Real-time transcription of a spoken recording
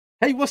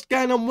Hey, what's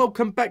going on?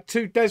 Welcome back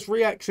to Daz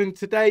Reaction.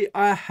 Today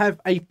I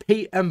have a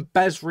Pete and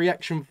Baz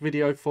reaction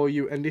video for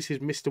you, and this is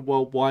Mr.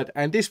 Worldwide,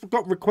 and this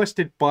got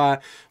requested by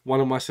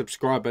one of my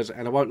subscribers.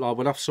 And I won't lie,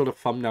 when I saw the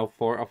thumbnail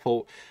for it, I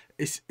thought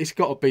it's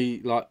got to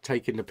be like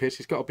taking the piss.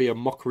 It's got to be a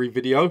mockery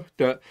video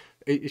that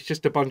it's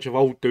just a bunch of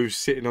old dudes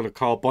sitting on a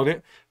car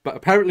bonnet, but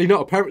apparently not.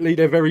 Apparently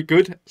they're very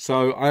good,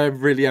 so I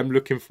really am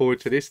looking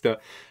forward to this.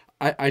 That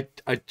I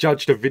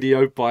judged a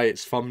video by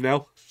its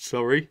thumbnail,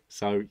 sorry.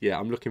 So yeah,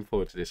 I'm looking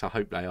forward to this. I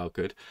hope they are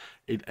good.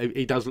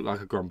 He does look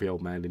like a grumpy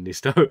old man in this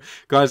though.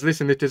 Guys,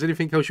 listen, if there's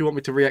anything else you want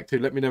me to react to,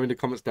 let me know in the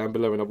comments down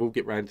below, and I will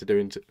get round to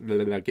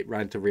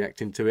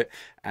reacting to it.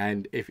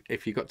 And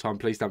if you got time,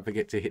 please don't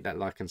forget to hit that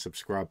like and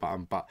subscribe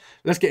button. But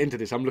let's get into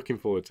this. I'm looking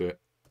forward to it.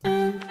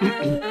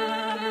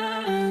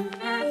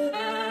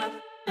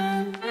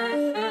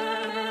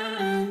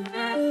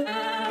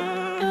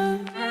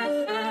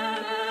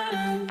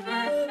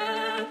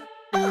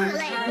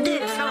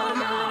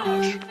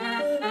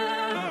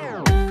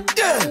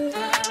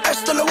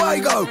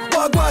 Go.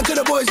 Well, I'm going to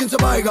the boys in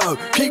Tobago.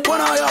 Keep one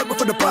eye open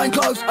for the plane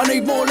close. I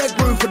need more leg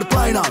room for the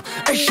plane home.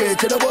 And share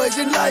to the boys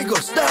in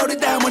Lagos. Nailed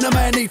it down when a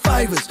man need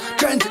favours.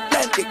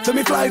 Transatlantic for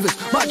me flavours.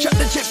 Might chuck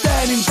the chips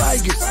down in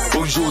Vegas.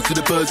 Bonjour to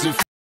the birds in...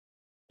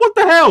 What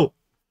the hell?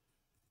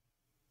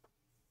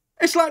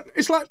 It's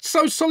like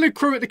So Solid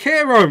Crew at the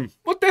care home.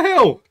 What the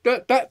hell?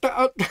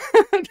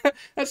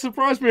 That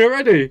surprised me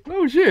already.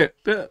 Oh shit!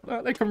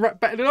 They can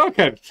rap better than I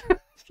can.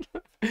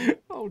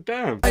 Oh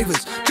damn.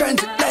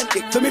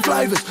 Transatlantic for me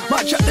flavours.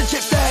 Might chuck the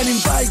chips down in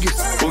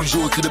Vegas.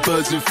 Bonjour to the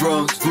birds in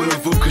France.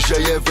 Voulez-vous coucher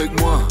avec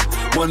moi?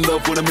 One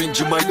love when I'm in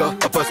Jamaica.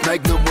 I pass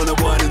Magnum when I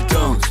wine and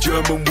dance.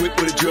 German whip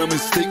with a German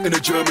stick and a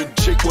German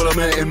chick while I'm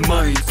out in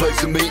Maine. Play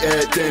some meat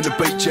out down the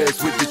beach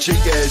ass with the cheek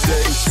ass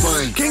out in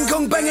Spain. King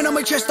Kong banging on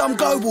my chest, I'm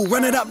global.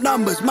 Running up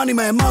numbers, money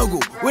man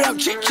mogul. We don't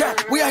chit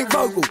chat, we ain't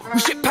vocal. We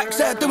ship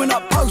packs out doing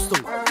up postal.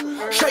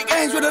 Shake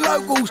hands with the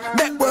locals,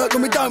 network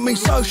and we don't mean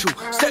social.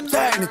 Stepped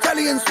out in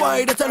Italian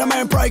suede, I tell a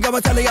man pray, go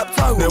and tally up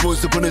total. There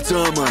once upon a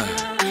time I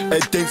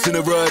had dents in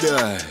a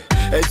rider.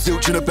 Had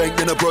zilch in a bank,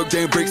 then I broke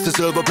down bricks to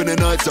serve up in the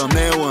night time.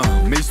 Now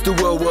I'm Mr.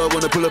 Worldwide,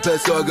 wanna pull up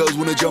past Argos,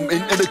 wanna jump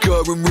into the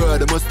car and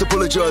ride. I must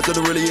apologise, I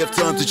don't really have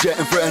time to chat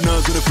and threaten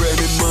eyes with a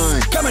threatening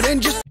mind. Coming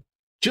in just...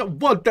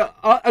 What? Do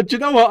you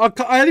know what?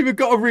 I ain't even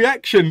got a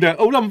reaction there.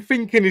 All I'm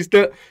thinking is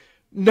that...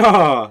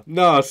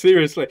 Nah,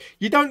 seriously.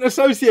 You don't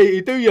associate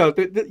it, do you?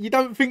 You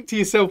don't think to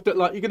yourself that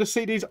like you're gonna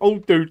see these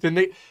old dudes and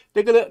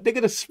they're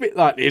gonna spit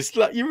like this.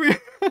 Like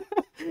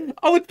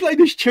I would play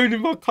this tune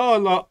in my car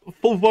like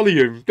full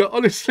volume.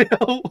 Honestly,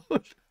 I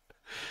would.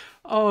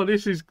 Oh,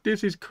 this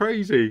is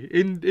crazy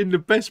in the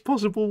best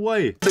possible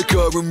way. The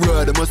car and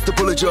ride. I must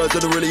apologise, I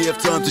don't really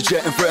have time to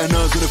chat and threaten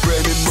eyes with a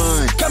threatening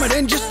mind. Coming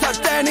in, just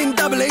touch down in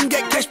Dublin,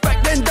 get cash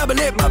back, then double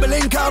it,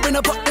 bubbling, car in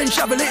a pot, then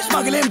shovel it,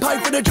 smuggling, pay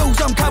for the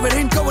jewels I'm covered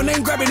in, going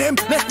in, grabbing him,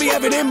 let's be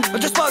having him. I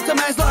just sparked a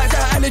man's lights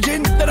out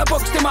allergen, then I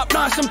boxed him up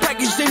nice and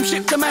packaged him,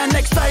 shipped the man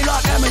next day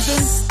like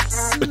Amazon.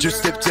 I just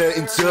stepped out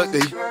in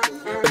Turkey,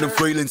 and I'm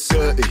feeling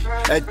 30.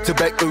 Had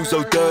tobacco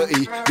so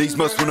dirty, these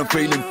must when I'm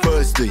feeling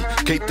thirsty.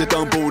 Keep the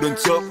dumb board on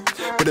top,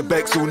 but the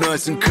back's all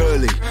nice and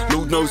curly.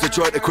 Lord knows I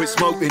tried to quit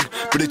smoking,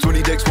 but the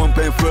 20 decks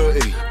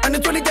 £1.30. And the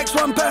 20 decks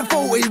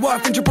 £1.40.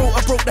 Wife in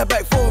Gibraltar brought that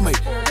back for me.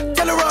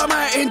 Tell her I'm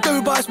out in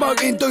Dubai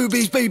smoking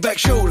doobies, be back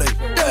surely.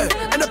 Yeah,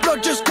 and the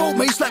blood just caught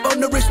me, slap on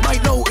the wrist,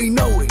 mate, naughty.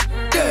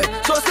 Yeah,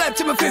 so I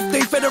slapped him a 50,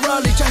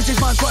 federally, changed his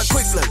mind quite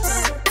quickly.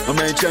 My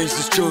man changed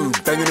his tune,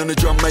 banging on the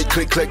drum, mate,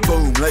 click, clack,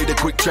 boom. Laid a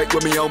quick track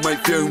with me old mate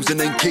fumes, and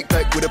then kick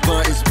back with a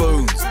pint and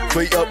spoons.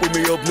 Feet up with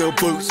me hobnail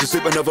boots, to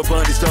sip another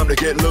pint, it's time to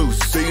get loose.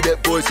 See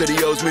that boy said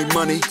he owes me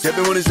money,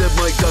 everyone is that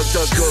mate, duck,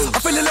 goes. I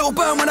feel a little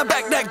burn when I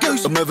back that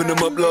goose. I'm having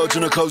them up large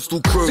on a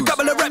coastal cruise. A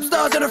couple of rap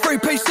stars in a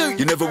three-piece suit.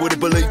 You never would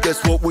have believed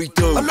that's what we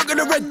do. I look at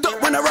the red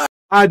dot when I ride.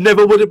 I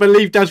never would have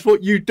believed that's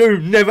what you do.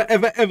 Never,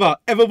 ever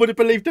would have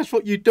believed that's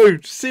what you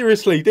do.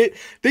 Seriously,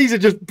 these are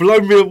just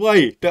blown me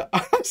away.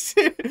 I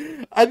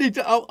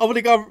want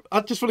to go.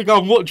 I just want to go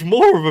and watch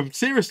more of them.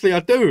 Seriously,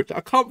 I do.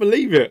 I can't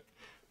believe it.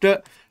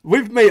 That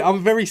with me,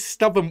 I'm very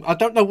stubborn. I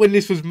don't know when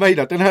this was made.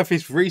 I don't know if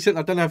it's recent.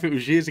 I don't know if it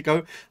was years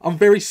ago. I'm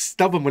very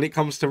stubborn when it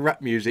comes to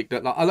rap music.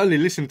 That like, I'll only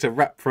listen to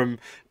rap from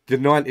the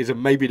 90s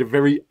and maybe the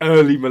very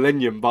early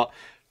millennium, but.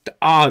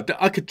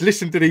 I could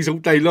listen to these all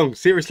day long.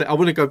 Seriously, I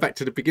want to go back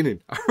to the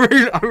beginning.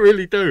 I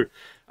really do.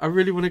 I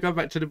really want to go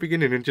back to the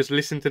beginning and just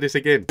listen to this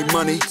again.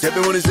 Money,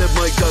 everyone is that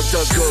mate, duck,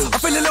 goes. I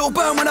feel a little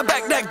burn when I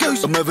back that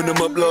goose. I'm having them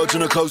up large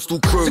on a coastal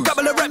cruise. A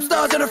couple of rap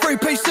stars in a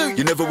three-piece suit.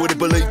 You never would have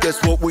believed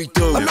that's what we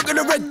do. I look at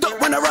the red dot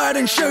when I ride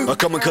and shoot. I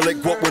come and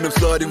collect what when I'm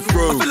sliding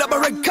through. I fill up a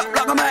red cup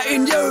like I'm out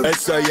in you.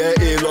 S.A. out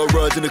here, low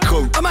rise in the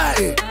coupe. I'm out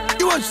here.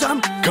 You want some?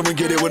 Come and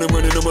get it when I'm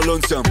running on my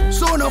lonesome.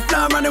 Sawn off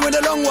now, I'm running with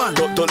a long one.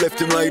 Dot left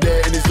him laid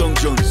there in his long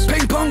johns.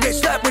 Ping pong, get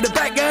slapped with a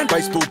backhand.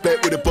 Baseball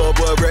bet with a barbed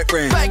wire rap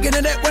ran. Back in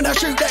the net when I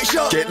shoot that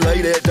shot. Get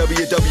laid at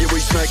WWE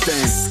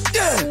SmackDown.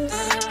 Yeah,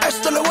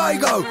 hasta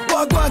luego.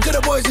 Well, I'm going to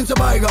the boys in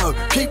Tobago.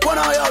 Keep one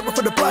eye open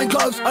for the plane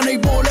close. I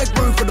need more leg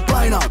room for the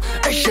plane home.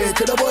 And share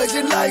to the boys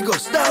in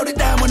Lagos. Nailed it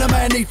down when a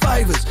man need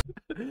favours.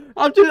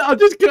 I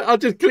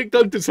just clicked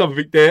onto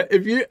something there.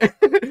 If you,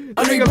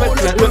 I need more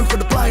leg room for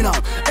the plane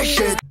up. Hey,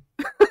 shit.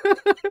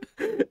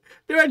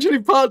 They're actually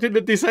parked in the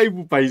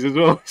disabled bays as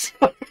well.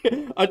 So,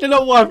 I don't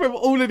know why. From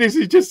all of this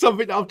is just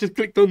something that I've just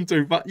clicked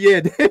onto, but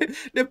yeah,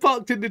 they're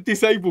parked in the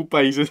disabled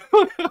bays as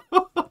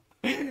well.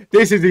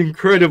 This is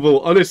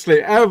incredible,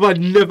 honestly. How have I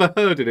never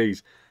heard of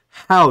these?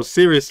 How,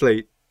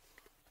 seriously?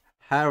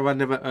 How have I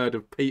never heard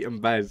of Pete and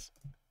Baz?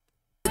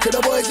 To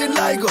the boys in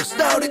Lagos,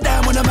 down it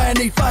down when a man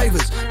need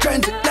favours.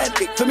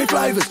 Transatlantic for me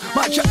flavours,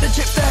 might chuck the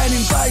chips down in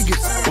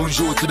Vegas.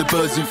 Bonjour to the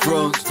birds in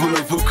France,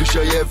 voulez-vous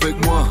coucher avec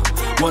moi?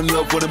 One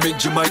love when I'm in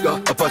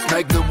Jamaica, I pass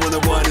Magnum when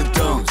I wine and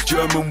dance.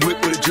 German whip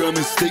with a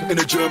German stick and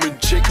a German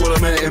chick while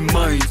I'm out in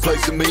Maine.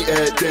 Placing me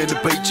out there in the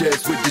beach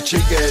ass with the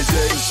chick ass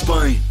out in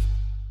Spain.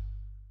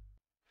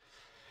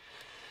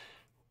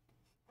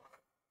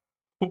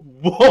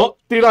 What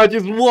did I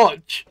just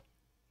watch?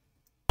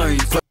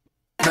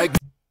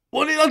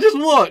 What did I just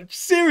watch?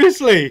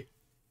 Seriously?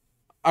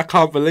 I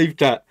can't believe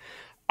that.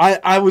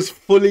 I was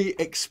fully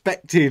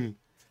expecting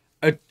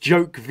a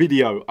joke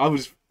video. I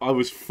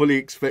was fully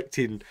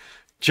expecting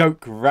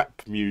joke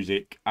rap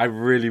music. I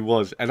really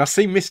was. And I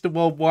see Mr.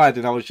 Worldwide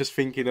and I was just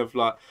thinking of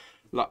like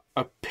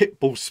a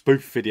Pitbull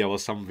spoof video or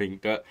something.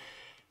 That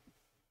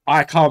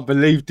I can't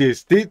believe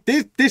this.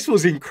 This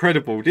was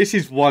incredible. This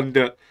is one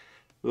that,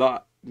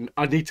 like,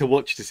 I need to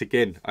watch this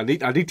again. I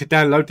need to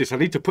download this. I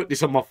need to put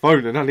this on my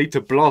phone and I need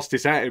to blast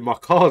this out in my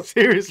car.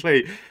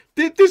 Seriously,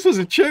 this was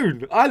a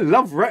tune. I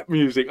love rap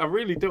music. I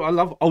really do. I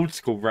love old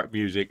school rap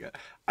music.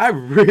 I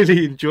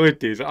really enjoyed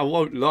this. I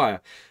won't lie.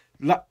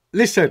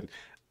 Listen,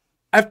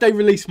 have they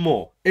released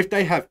more? If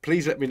they have,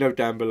 please let me know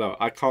down below.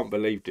 I can't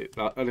believe it.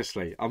 Like,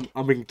 honestly,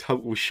 I'm in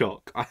total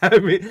shock.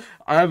 I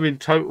am in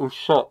total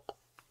shock,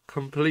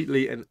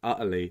 completely and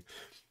utterly.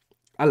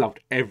 I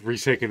loved every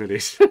second of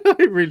this.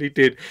 I really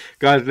did.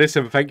 Guys,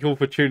 listen, thank you all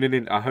for tuning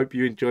in. I hope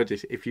you enjoyed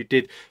this. If you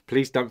did,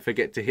 please don't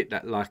forget to hit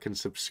that like and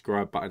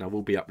subscribe button. I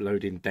will be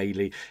uploading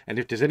daily. And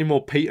if there's any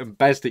more Pete and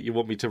Baz that you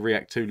want me to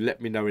react to,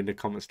 let me know in the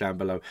comments down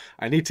below.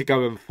 I need to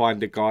go and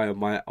find a guy on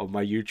my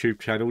YouTube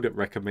channel that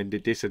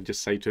recommended this and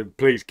just say to him,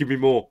 please give me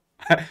more.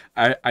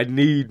 I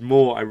need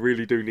more. I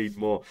really do need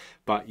more.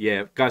 But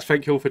yeah, guys,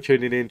 thank you all for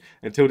tuning in.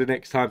 Until the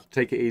next time,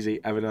 take it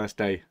easy. Have a nice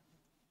day.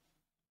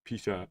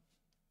 Peace out.